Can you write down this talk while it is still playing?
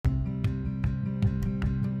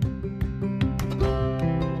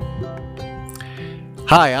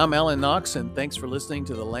Hi, I'm Alan Knox, and thanks for listening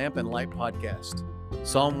to the Lamp and Light podcast.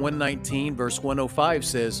 Psalm 119, verse 105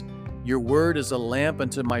 says, "Your word is a lamp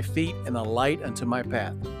unto my feet and a light unto my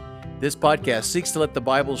path." This podcast seeks to let the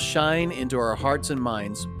Bible shine into our hearts and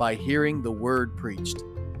minds by hearing the word preached.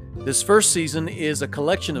 This first season is a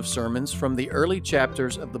collection of sermons from the early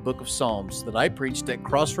chapters of the book of Psalms that I preached at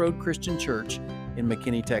Crossroad Christian Church in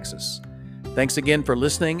McKinney, Texas. Thanks again for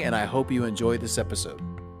listening, and I hope you enjoy this episode.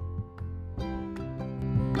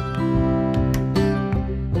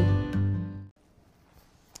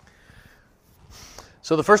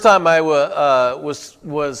 So the first time I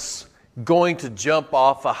was going to jump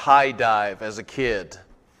off a high dive as a kid,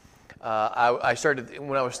 I started,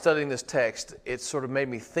 when I was studying this text, it sort of made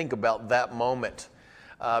me think about that moment.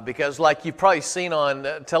 Because like you've probably seen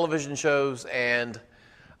on television shows and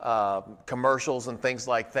commercials and things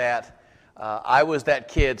like that, I was that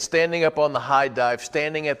kid standing up on the high dive,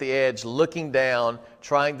 standing at the edge, looking down,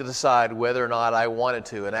 trying to decide whether or not I wanted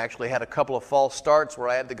to, and actually had a couple of false starts where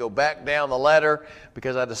I had to go back down the ladder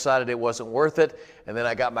because I decided it wasn't worth it, and then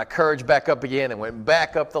I got my courage back up again and went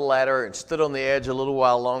back up the ladder and stood on the edge a little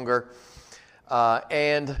while longer.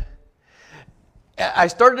 And I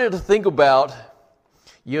started to think about,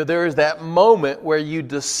 there is that moment where you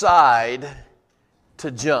decide to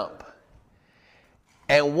jump.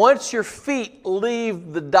 And once your feet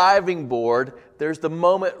leave the diving board, there's the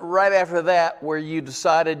moment right after that where you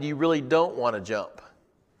decided you really don't want to jump.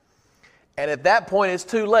 And at that point, it's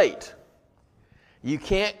too late. You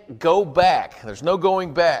can't go back. There's no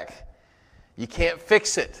going back. You can't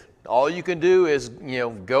fix it. All you can do is,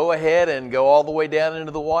 go ahead and go all the way down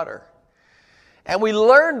into the water. And we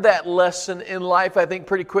learned that lesson in life, I think,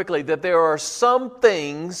 pretty quickly, that there are some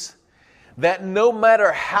things that no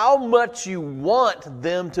matter how much you want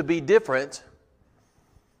them to be different,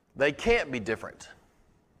 they can't be different.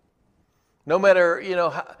 No matter,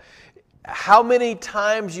 how many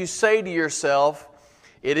times you say to yourself,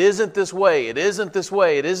 it isn't this way, it isn't this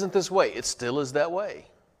way, it isn't this way, it still is that way.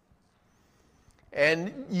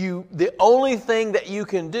 And the only thing that you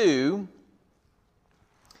can do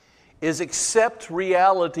is accept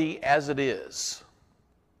reality as it is.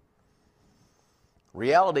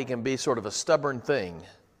 Reality can be sort of a stubborn thing.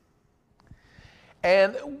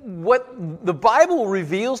 And what the Bible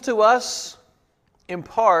reveals to us, in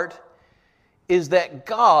part, is that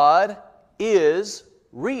God is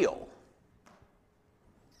real.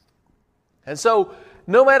 And so,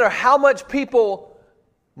 no matter how much people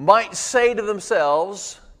might say to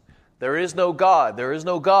themselves, there is no God, there is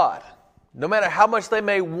no God. No matter how much they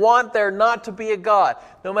may want there not to be a God,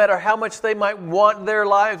 no matter how much they might want their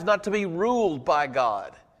lives not to be ruled by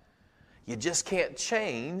God, you just can't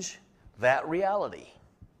change that reality.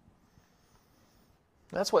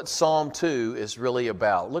 That's what Psalm 2 is really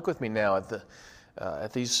about. Look with me now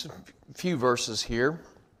at these few verses here.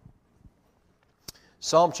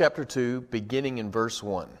 Psalm chapter 2, beginning in verse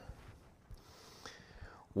 1.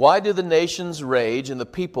 Why do the nations rage and the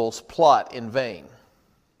peoples plot in vain?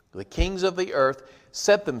 The kings of the earth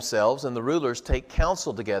set themselves, and the rulers take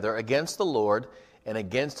counsel together against the Lord and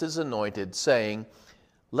against His anointed, saying,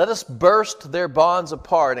 let us burst their bonds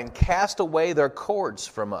apart and cast away their cords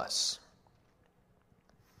from us.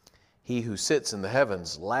 He who sits in the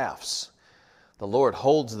heavens laughs. The Lord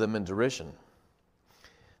holds them in derision.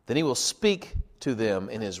 Then He will speak to them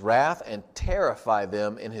in His wrath and terrify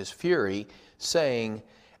them in His fury, saying,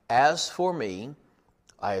 as for me,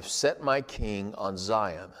 I have set my king on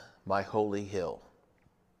Zion, my holy hill.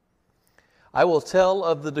 I will tell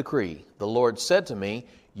of the decree. The Lord said to me,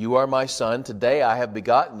 you are my son. Today I have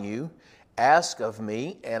begotten you. Ask of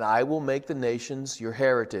me, and I will make the nations your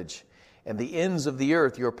heritage, and the ends of the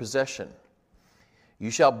earth your possession.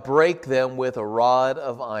 You shall break them with a rod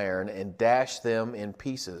of iron, and dash them in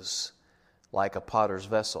pieces like a potter's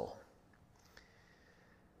vessel.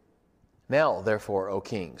 Now, therefore, O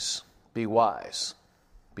kings, be wise.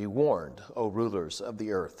 Be warned, O rulers of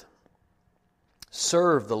the earth.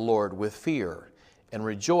 Serve the Lord with fear and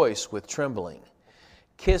rejoice with trembling.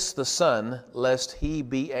 Kiss the Son, lest He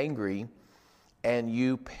be angry and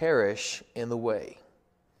you perish in the way,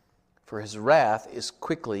 for His wrath is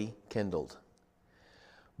quickly kindled.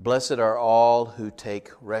 Blessed are all who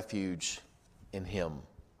take refuge in Him.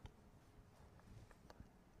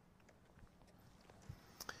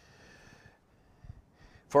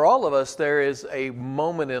 For all of us, there is a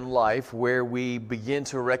moment in life where we begin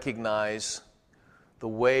to recognize the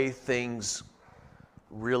way things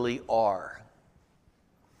really are.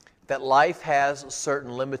 That life has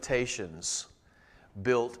certain limitations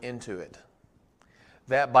built into it.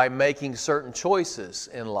 That by making certain choices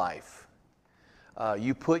in life,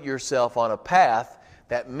 you put yourself on a path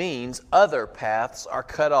that means other paths are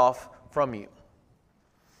cut off from you.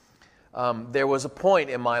 There was a point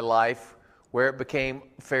in my life where it became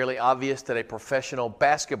fairly obvious that a professional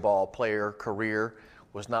basketball player career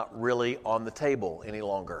was not really on the table any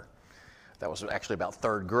longer. That was actually about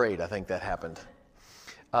third grade, I think that happened.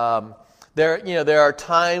 There are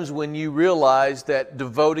times when you realize that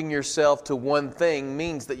devoting yourself to one thing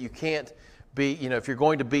means that you can't be, if you're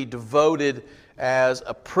going to be devoted as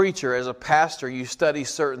a preacher, as a pastor, you study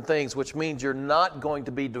certain things, which means you're not going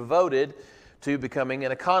to be devoted to becoming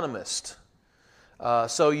an economist.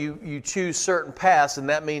 So you choose certain paths, and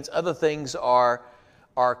that means other things are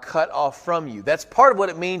cut off from you. That's part of what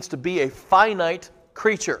it means to be a finite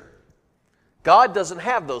creature. God doesn't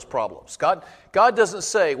have those problems. God doesn't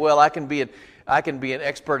say, well, I can be an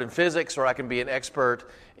expert in physics or I can be an expert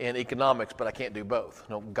in economics, but I can't do both.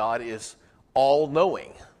 No, God is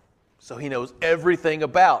all-knowing. So He knows everything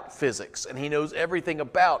about physics and He knows everything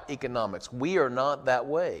about economics. We are not that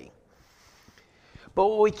way. But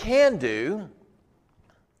what we can do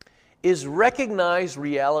is recognize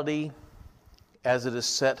reality as it is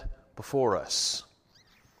set before us.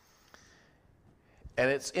 And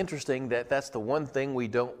it's interesting that that's the one thing we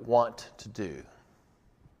don't want to do.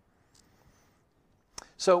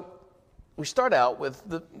 So we start out with,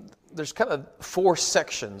 there's kind of 4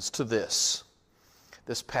 sections to this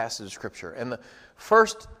passage of Scripture. And the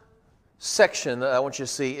first section that I want you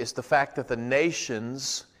to see is the fact that the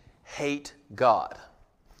nations hate God.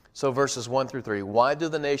 So verses 1 through 3, why do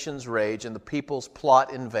the nations rage and the peoples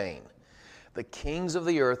plot in vain? The kings of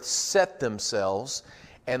the earth set themselves,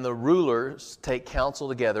 and the rulers take counsel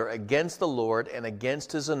together against the Lord and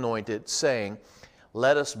against His anointed, saying,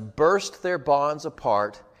 let us burst their bonds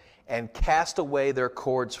apart and cast away their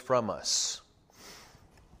cords from us.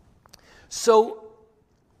 So,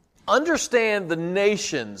 understand the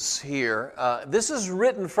nations here. This is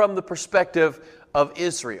written from the perspective of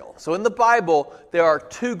Israel. So in the Bible, there are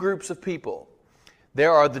 2 groups of people.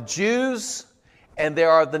 There are the Jews and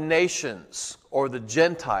there are the nations, or the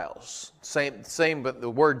Gentiles. Same, but the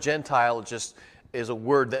word Gentile just is a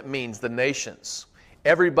word that means the nations.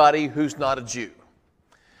 Everybody who's not a Jew.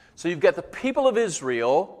 So you've got the people of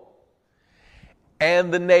Israel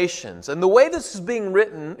and the nations. And the way this is being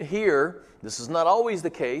written here, this is not always the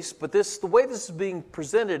case, but the way this is being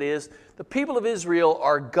presented is the people of Israel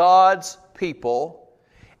are God's people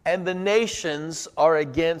and the nations are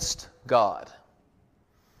against God.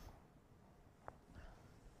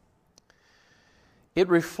 It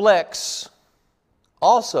reflects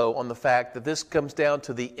also on the fact that this comes down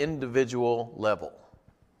to the individual level.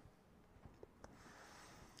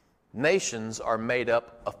 Nations are made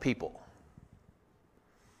up of people.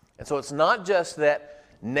 And so it's not just that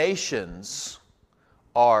nations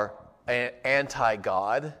are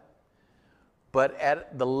anti-God, but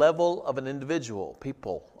at the level of an individual,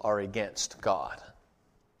 people are against God.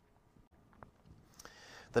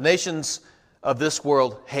 The nations of this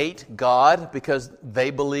world hate God because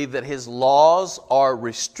they believe that His laws are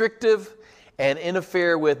restrictive and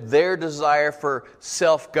interfere with their desire for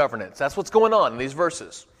self-governance. That's what's going on in these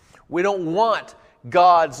verses. We don't want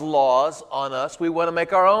God's laws on us. We want to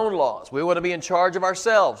make our own laws. We want to be in charge of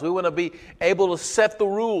ourselves. We want to be able to set the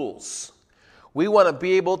rules. We want to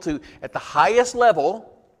be able to, at the highest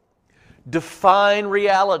level, define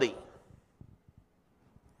reality.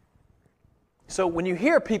 So when you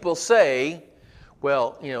hear people say,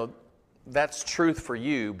 well, that's truth for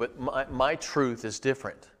you, but my truth is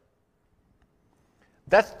different.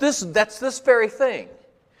 That's this very thing.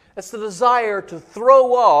 That's the desire to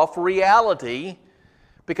throw off reality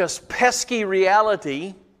because pesky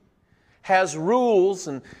reality has rules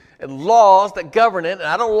and laws that govern it, and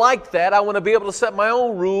I don't like that. I want to be able to set my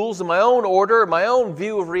own rules and my own order, my own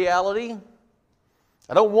view of reality.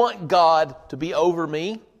 I don't want God to be over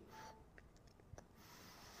me.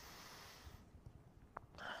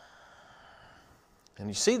 And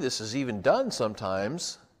you see this is even done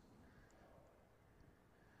sometimes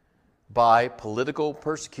by political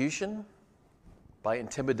persecution, by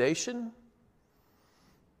intimidation.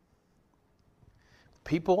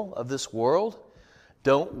 People of this world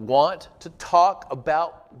don't want to talk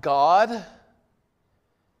about God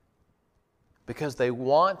because they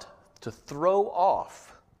want to throw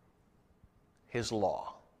off His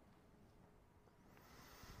law.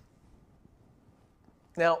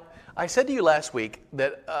 Now, I said to you last week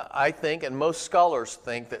that I think, and most scholars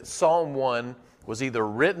think, that Psalm 1 was either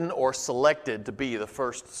written or selected to be the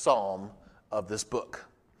first psalm of this book.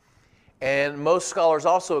 And most scholars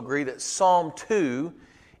also agree that Psalm 2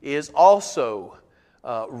 is also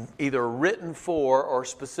either written for or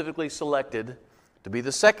specifically selected to be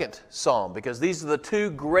the second psalm, because these are the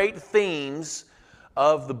two great themes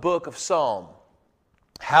of the book of Psalm.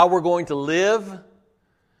 How we're going to live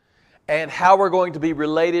and how we're going to be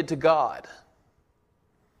related to God.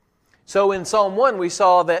 So in Psalm 1 we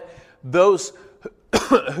saw that those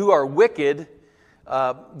who are wicked,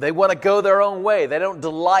 they want to go their own way. They don't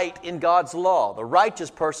delight in God's law. The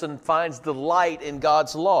righteous person finds delight in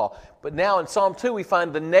God's law. But now in Psalm 2 we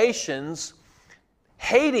find the nations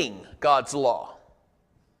hating God's law.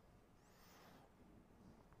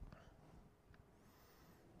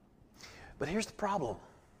 But here's the problem.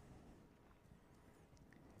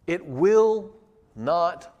 It will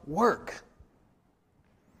not work.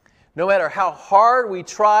 No matter how hard we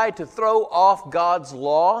try to throw off God's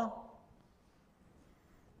law,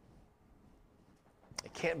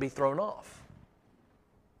 it can't be thrown off.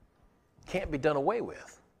 It can't be done away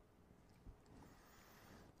with.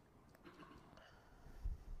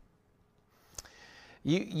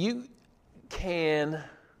 You can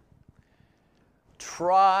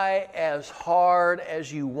try as hard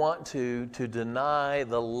as you want to deny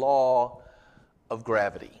the law of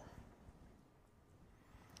gravity.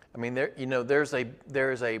 I mean, there's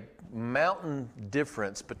a mountain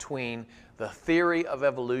difference between the theory of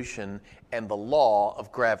evolution and the law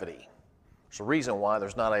of gravity. There's a reason why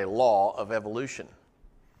there's not a law of evolution.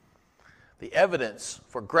 The evidence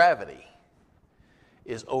for gravity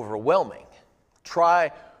is overwhelming.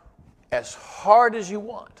 Try as hard as you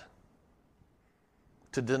want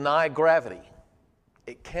to deny gravity.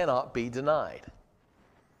 It cannot be denied.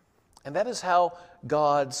 And that is how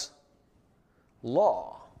God's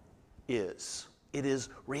law is. It is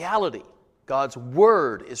reality. God's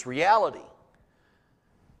word is reality.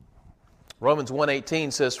 Romans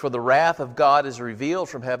 1:18 says, "For the wrath of God is revealed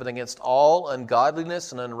from heaven against all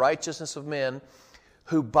ungodliness and unrighteousness of men,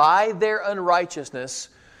 who by their unrighteousness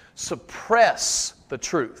suppress the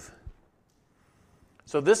truth."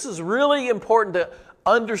 So this is really important to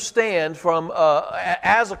understand from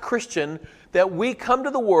as a Christian, that we come to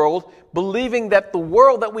the world believing that the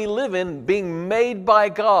world that we live in, being made by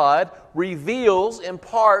God, reveals in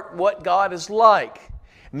part what God is like.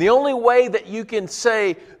 And the only way that you can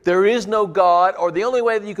say there is no God, or the only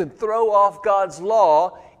way that you can throw off God's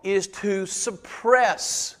law, is to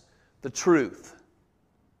suppress the truth.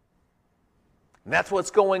 And that's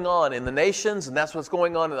what's going on in the nations, and that's what's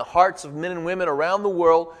going on in the hearts of men and women around the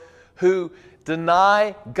world who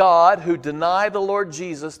deny God, who deny the Lord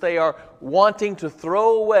Jesus. They are wanting to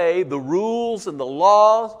throw away the rules and the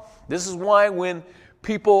laws. This is why when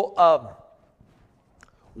people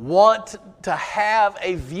want to have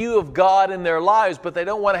a view of God in their lives, but they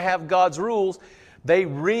don't want to have God's rules, they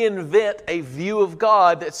reinvent a view of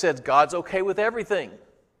God that says God's okay with everything.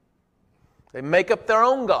 They make up their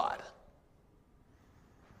own God.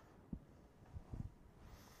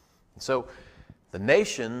 So the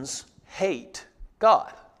nations hate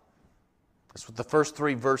God. That's what the first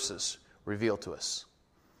three verses reveal to us.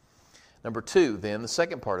 Number two, then, the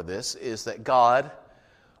second part of this is that God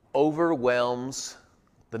overwhelms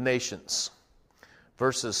the nations.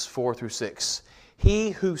 Verses 4 through 6.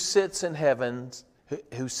 He who sits in the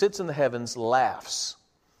heavens laughs.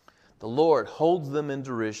 The Lord holds them in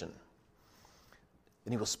derision.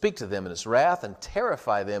 And he will speak to them in his wrath and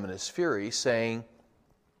terrify them in his fury, saying,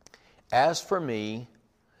 "As for me,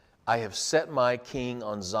 I have set my king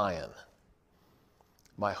on Zion,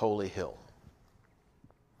 my holy hill."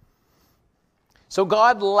 So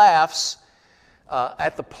God laughs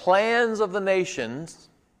at the plans of the nations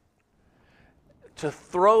to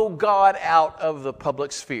throw God out of the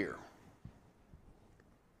public sphere.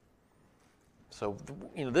 So,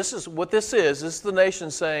 this is what this is. This is the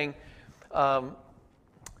nation saying,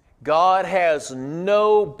 God has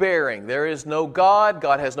no bearing. There is no God.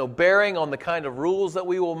 God has no bearing on the kind of rules that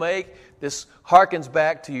we will make. This harkens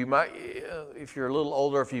back to, if you're a little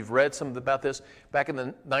older, if you've read something about this, back in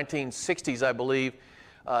the 1960s, I believe,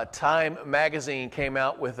 Time magazine came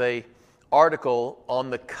out with an article.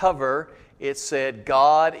 On the cover, it said,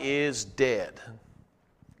 "God is dead."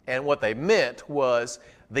 And what they meant was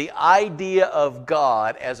the idea of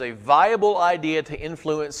God as a viable idea to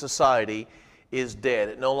influence society is dead.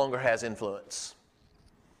 It no longer has influence.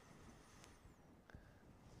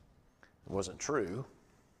 It wasn't true.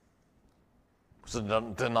 It was a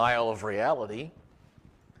denial of reality.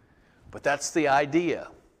 But that's the idea.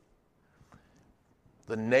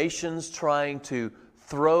 The nations trying to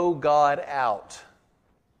throw God out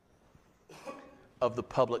of the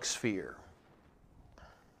public sphere.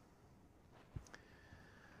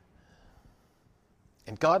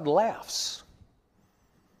 And God laughs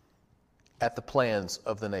at the plans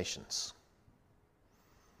of the nations.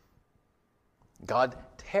 God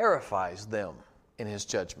terrifies them in His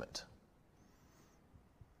judgment.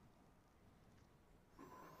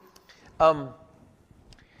 In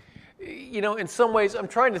some ways, I'm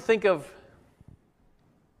trying to think of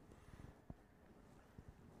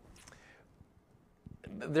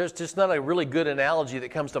there's just not a really good analogy that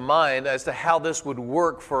comes to mind as to how this would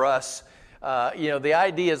work for us. The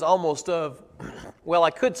idea is almost of, well,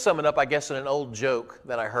 I could sum it up, I guess, in an old joke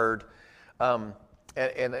that I heard. And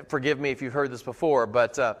forgive me if you've heard this before,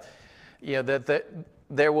 but that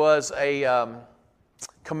there was a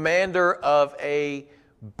commander of a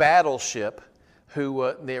battleship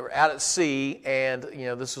who they were out at sea, and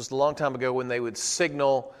this was a long time ago when they would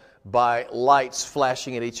signal by lights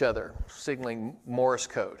flashing at each other, signaling Morse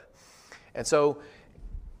code. And so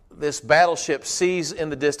this battleship sees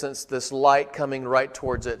in the distance this light coming right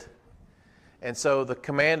towards it. And so the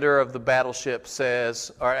commander of the battleship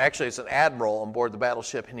says, or actually it's an admiral on board the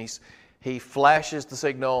battleship, and he flashes the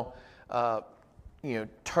signal,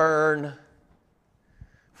 turn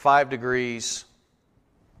 5 degrees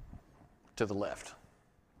to the left.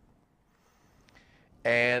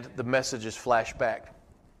 And the message is flashed back.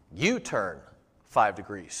 You turn 5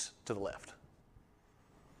 degrees to the left.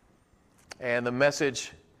 And the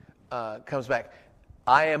message comes back.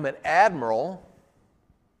 I am an admiral,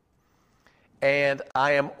 and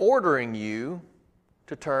I am ordering you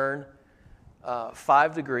to turn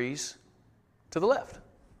 5 degrees to the left.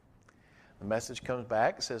 The message comes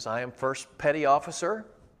back. It says, I am first petty officer,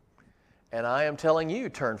 and I am telling you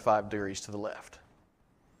turn 5 degrees to the left.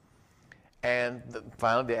 And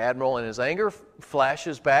finally, the admiral, in his anger,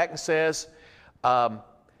 flashes back and says, I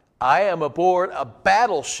am aboard a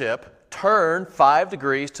battleship, turn 5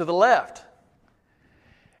 degrees to the left.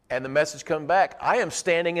 And the message comes back, I am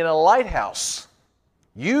standing in a lighthouse.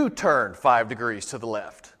 You turn 5 degrees to the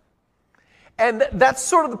left. And that's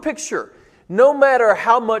sort of the picture. No matter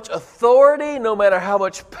how much authority, no matter how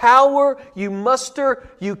much power you muster,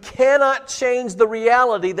 you cannot change the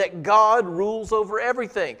reality that God rules over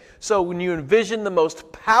everything. So when you envision the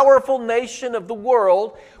most powerful nation of the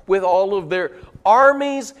world with all of their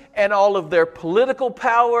armies and all of their political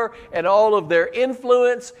power and all of their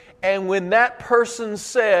influence, and when that person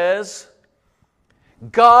says,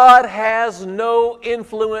 God has no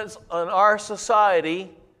influence on our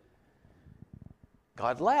society,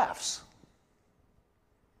 God laughs.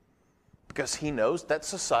 Because He knows that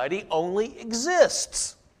society only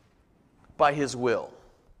exists by His will.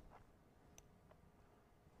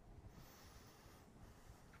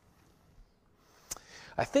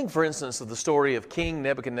 I think, for instance, of the story of King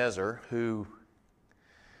Nebuchadnezzar, who,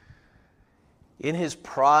 in his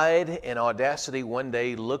pride and audacity, one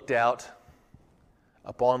day looked out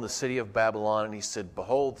upon the city of Babylon and he said,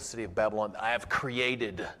 Behold, the city of Babylon I have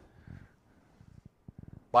created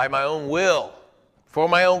by my own will, for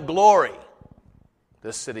my own glory.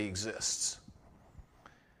 This city exists.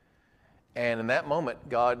 And in that moment,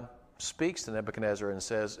 God speaks to Nebuchadnezzar and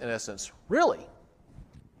says, in essence, really?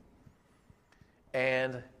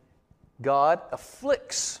 And God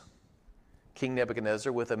afflicts King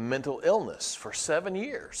Nebuchadnezzar with a mental illness for 7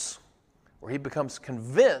 years, where he becomes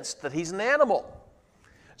convinced that he's an animal.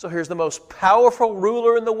 So here's the most powerful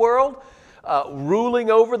ruler in the world, ruling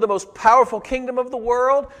over the most powerful kingdom of the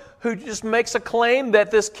world, who just makes a claim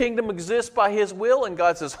that this kingdom exists by his will, and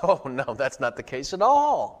God says, oh no, that's not the case at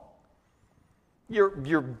all.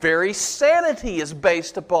 Your very sanity is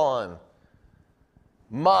based upon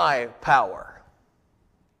my power.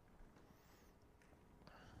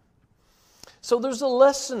 So there's a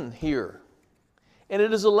lesson here, and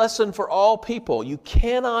it is a lesson for all people. You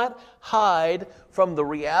cannot hide from the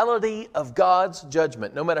reality of God's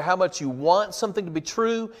judgment. No matter how much you want something to be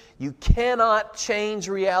true, you cannot change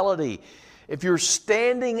reality. If you're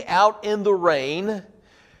standing out in the rain,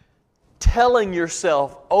 telling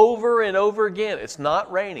yourself over and over again, it's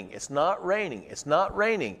not raining, it's not raining, it's not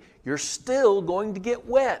raining, you're still going to get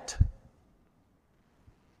wet.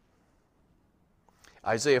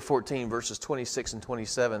 Isaiah 14 verses 26 and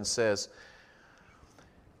 27 says,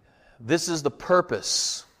 this is the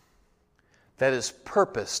purpose that is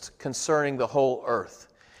purposed concerning the whole earth.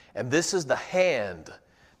 And this is the hand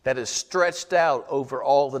that is stretched out over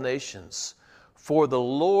all the nations. For the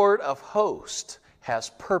Lord of hosts has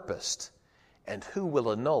purposed, and who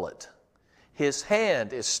will annul it? His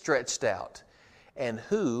hand is stretched out, and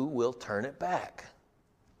who will turn it back?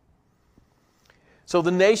 So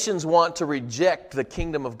the nations want to reject the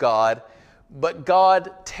kingdom of God, but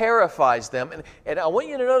God terrifies them. And I want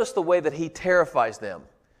you to notice the way that He terrifies them.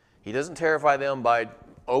 He doesn't terrify them by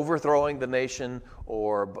overthrowing the nation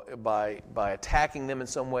or by attacking them in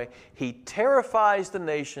some way. He terrifies the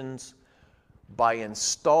nations by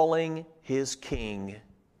installing His king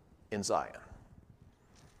in Zion.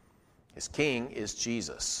 His king is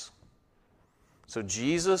Jesus. So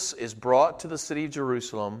Jesus is brought to the city of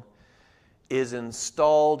Jerusalem, is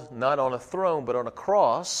installed not on a throne but on a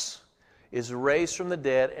cross, is raised from the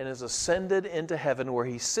dead, and is ascended into heaven where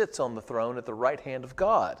He sits on the throne at the right hand of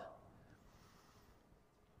God.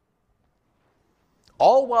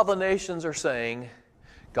 All while the nations are saying,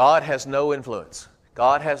 God has no influence.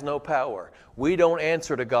 God has no power. We don't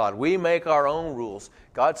answer to God. We make our own rules.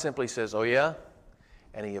 God simply says, oh yeah?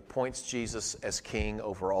 And He appoints Jesus as king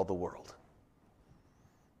over all the world.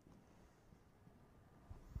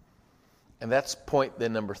 And that's point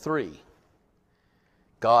then number 3.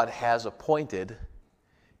 God has appointed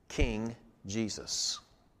King Jesus.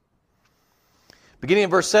 Beginning in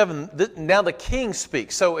verse 7, now the king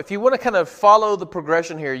speaks. So if you want to kind of follow the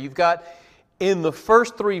progression here, you've got in the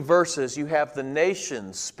first 3 verses, you have the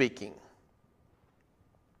nations speaking.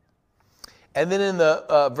 And then in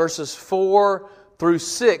the verses 4 through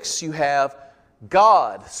 6, you have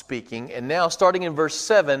God speaking. And now starting in verse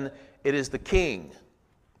 7, it is the king,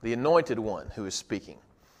 the anointed one, who is speaking.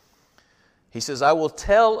 He says, I will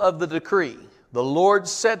tell of the decree. The Lord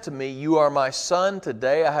said to me, you are my son.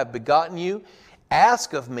 Today I have begotten you.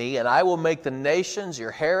 Ask of me, and I will make the nations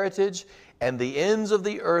your heritage and the ends of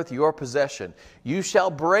the earth your possession. You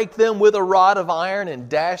shall break them with a rod of iron and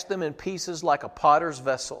dash them in pieces like a potter's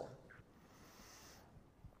vessel.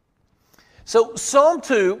 So Psalm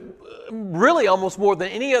 2, really almost more than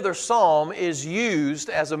any other psalm, is used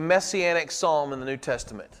as a messianic psalm in the New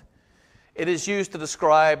Testament. It is used to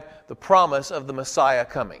describe the promise of the Messiah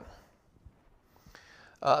coming.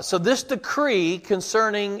 So this decree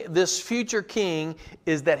concerning this future king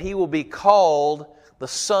is that he will be called the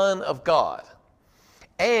Son of God,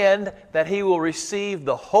 and that he will receive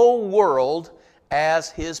the whole world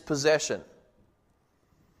as his possession.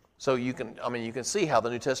 So you can see how the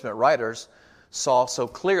New Testament writers saw so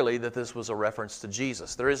clearly that this was a reference to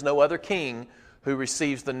Jesus. There is no other king who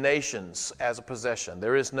receives the nations as a possession.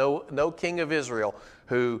 There is no king of Israel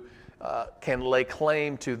who can lay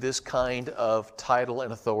claim to this kind of title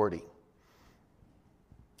and authority.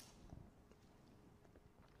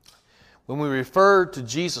 When we refer to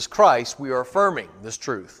Jesus Christ, we are affirming this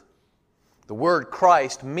truth. The word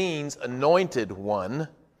Christ means anointed one,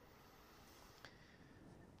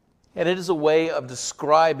 and it is a way of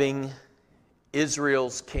describing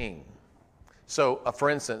Israel's king. So, for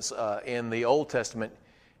instance, in the Old Testament,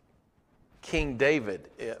 King David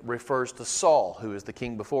refers to Saul, who is the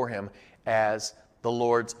king before him, as the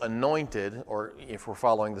Lord's anointed, or if we're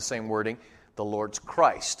following the same wording, the Lord's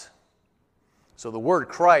Christ. So the word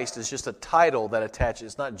Christ is just a title that attaches,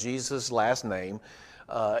 it's not Jesus' last name.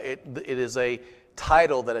 It is a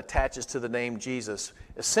title that attaches to the name Jesus,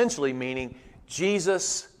 essentially meaning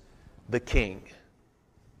Jesus the King.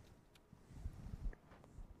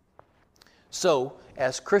 So,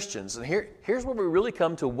 as Christians, and here's where we really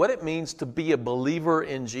come to what it means to be a believer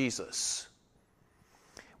in Jesus.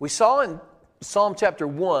 We saw in Psalm chapter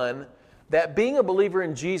 1 that being a believer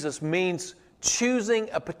in Jesus means choosing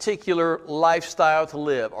a particular lifestyle to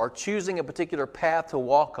live or choosing a particular path to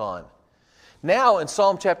walk on. Now in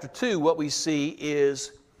Psalm chapter 2, what we see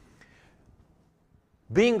is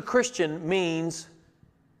being a Christian means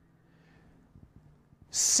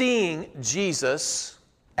seeing Jesus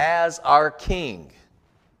as our King.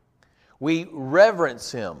 We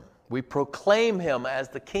reverence Him. We proclaim Him as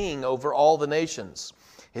the King over all the nations.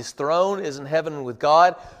 His throne is in heaven with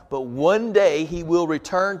God, but one day He will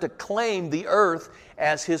return to claim the earth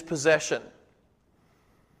as His possession.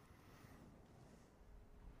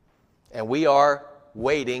 And we are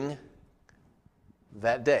waiting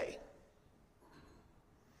that day.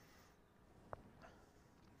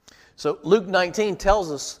 So Luke 19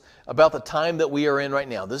 tells us about the time that we are in right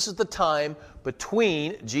now. This is the time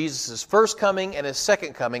between Jesus' first coming and His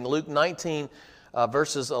second coming. Luke 19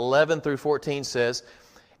 verses 11 through 14 says,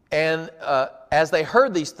 And as they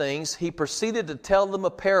heard these things, He proceeded to tell them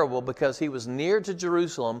a parable because He was near to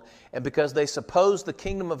Jerusalem and because they supposed the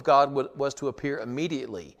kingdom of God was to appear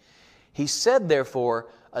immediately. He said, therefore,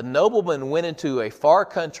 a nobleman went into a far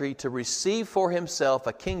country to receive for himself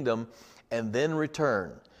a kingdom and then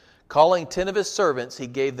return. Calling 10 of his servants, he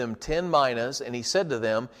gave them 10 minas, and he said to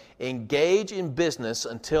them, Engage in business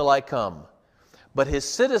until I come. But his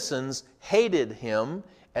citizens hated him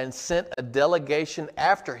and sent a delegation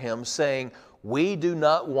after him, saying, We do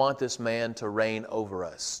not want this man to reign over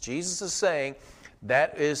us. Jesus is saying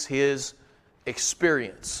that is his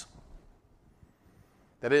experience.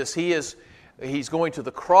 That is, he's going to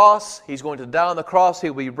the cross, he's going to die on the cross,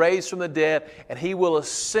 he'll be raised from the dead, and he will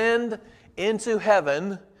ascend into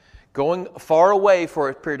heaven, going far away for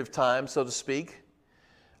a period of time, so to speak,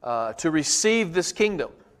 to receive this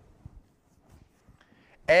kingdom.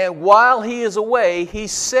 And while he is away, he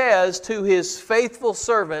says to his faithful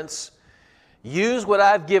servants, use what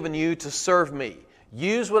I've given you to serve me.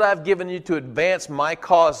 Use what I've given you to advance my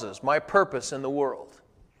causes, my purpose in the world.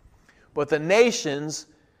 But the nations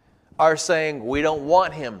are saying, we don't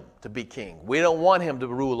want him to be king. We don't want him to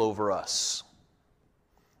rule over us.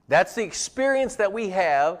 That's the experience that we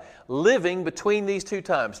have living between these two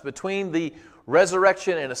times, between the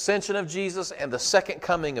resurrection and ascension of Jesus and the second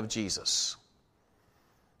coming of Jesus.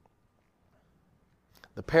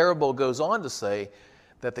 The parable goes on to say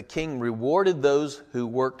that the king rewarded those who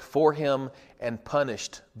worked for him and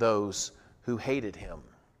punished those who hated him.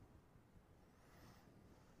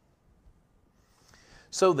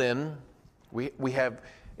 So then, we have,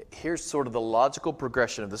 here's sort of the logical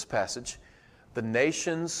progression of this passage. The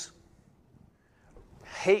nations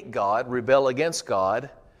hate God, rebel against God,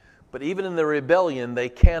 but even in the rebellion, they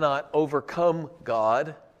cannot overcome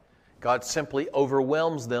God. God simply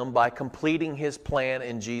overwhelms them by completing his plan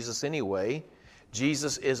in Jesus anyway.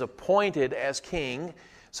 Jesus is appointed as king.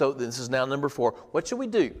 So this is now number 4. What should we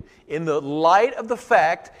do? In the light of the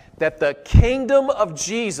fact that the kingdom of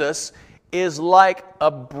Jesus is like a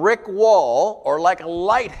brick wall or like a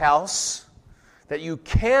lighthouse that you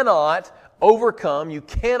cannot overcome, you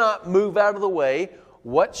cannot move out of the way,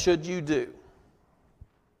 what should you do?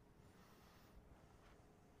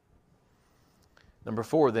 Number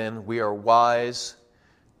 4, then, we are wise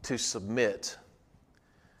to submit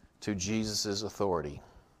to Jesus' authority.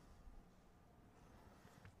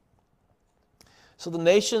 So the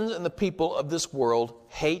nations and the people of this world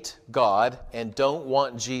hate God and don't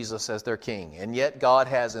want Jesus as their king. And yet God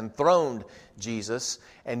has enthroned Jesus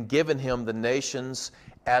and given him the nations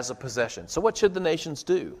as a possession. So what should the nations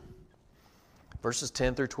do? Verses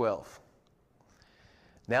 10 through 12.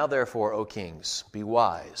 Now therefore, O kings, be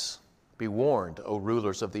wise. Be warned, O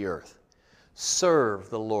rulers of the earth.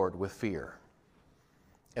 Serve the Lord with fear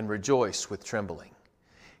and rejoice with trembling.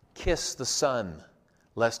 Kiss the Son,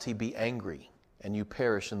 lest he be angry and you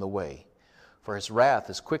perish in the way, for his wrath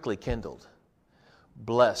is quickly kindled.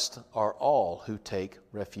 Blessed are all who take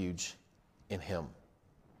refuge in him.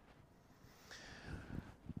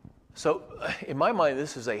 So, in my mind,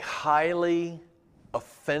 this is a highly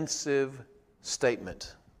offensive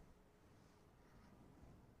statement.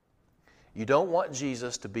 You don't want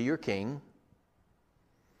Jesus to be your king,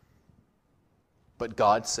 but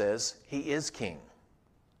God says he is king.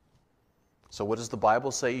 So what does the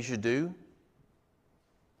Bible say you should do?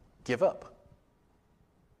 Give up.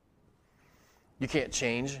 You can't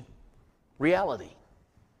change reality.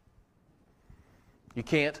 You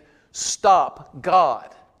can't stop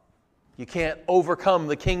God. You can't overcome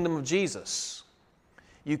the kingdom of Jesus.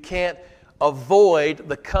 You can't avoid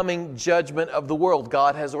the coming judgment of the world.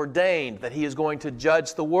 God has ordained that he is going to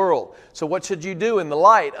judge the world. So what should you do in the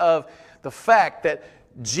light of the fact that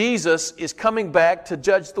Jesus is coming back to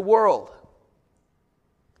judge the world?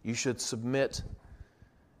 You should submit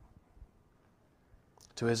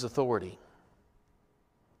to his authority.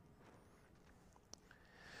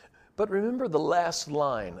 But remember the last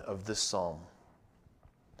line of this psalm.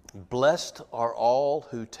 Blessed are all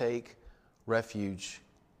who take refuge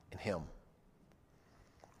in him.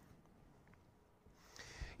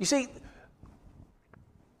 You see,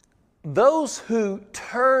 those who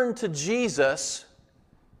turn to Jesus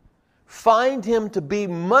find him to be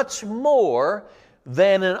much more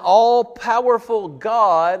than an all-powerful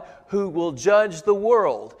God who will judge the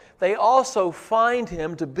world. They also find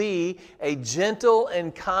him to be a gentle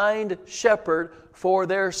and kind shepherd for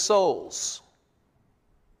their souls.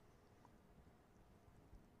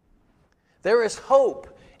 There is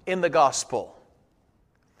hope in the gospel,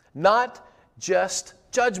 not just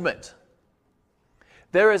judgment.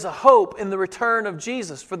 There is a hope in the return of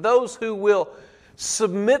Jesus for those who will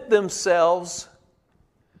submit themselves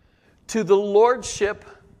to the lordship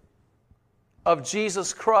of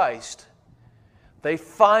Jesus Christ. They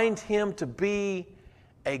find him to be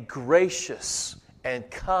a gracious and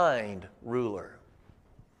kind ruler.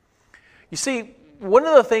 You see, one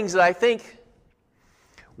of the things that I think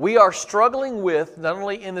we are struggling with, not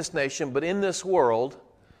only in this nation, but in this world,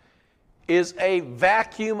 is a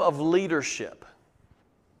vacuum of leadership.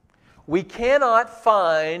 We cannot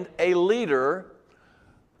find a leader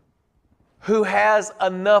who has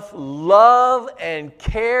enough love and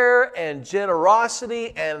care and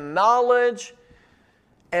generosity and knowledge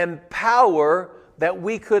and power that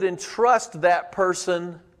we could entrust that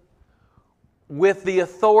person with the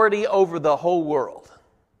authority over the whole world.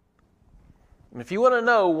 And if you want to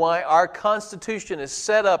know why our Constitution is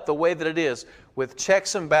set up the way that it is, with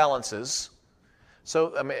checks and balances,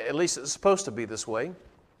 so at least it's supposed to be this way.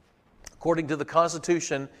 According to the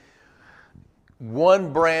Constitution,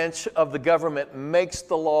 one branch of the government makes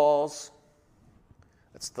the laws.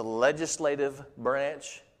 That's the legislative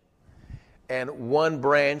branch. And one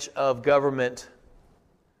branch of government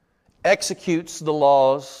executes the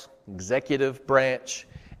laws, executive branch,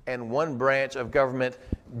 and one branch of government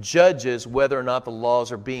judges whether or not the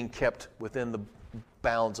laws are being kept within the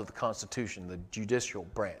bounds of the Constitution, the judicial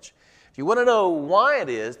branch. If you want to know why it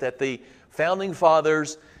is that the Founding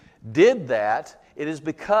Fathers did that, it is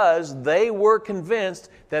because they were convinced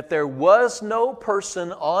that there was no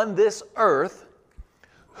person on this earth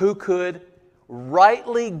who could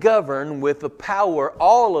rightly govern with the power,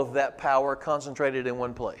 all of that power concentrated in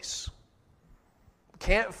one place.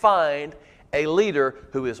 Can't find a leader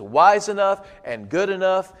who is wise enough and good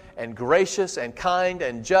enough and gracious and kind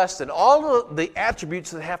and just and all of the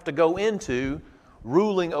attributes that have to go into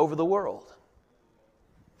ruling over the world.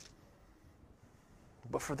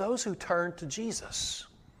 But for those who turn to Jesus,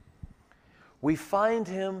 we find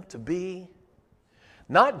Him to be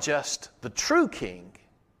not just the true King,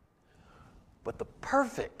 but the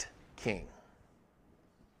perfect King.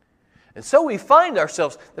 And so we find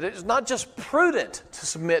ourselves that it is not just prudent to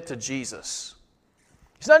submit to Jesus.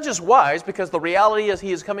 He's not just wise, because the reality is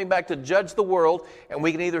He is coming back to judge the world, and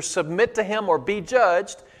we can either submit to Him or be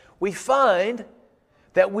judged. We find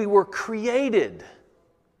that we were created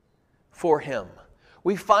for Him.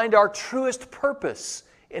 We find our truest purpose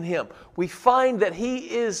in Him. We find that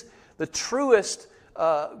He is the truest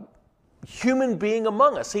human being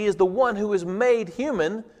among us. He is the one who is made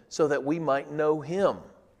human so that we might know Him.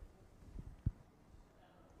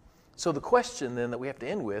 So the question then that we have to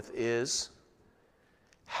end with is,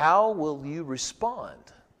 how will you respond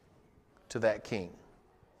to that King?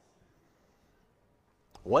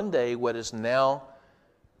 One day, what is now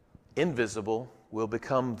invisible will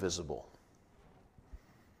become visible.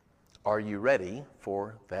 Are you ready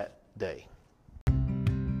for that day?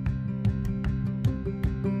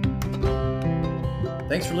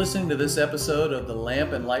 Thanks for listening to this episode of the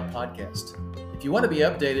Lamp and Light Podcast. If you want to be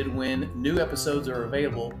updated when new episodes are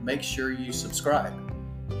available, make sure you subscribe.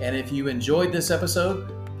 And if you enjoyed this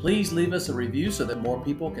episode, please leave us a review so that more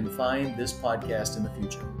people can find this podcast in the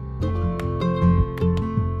future.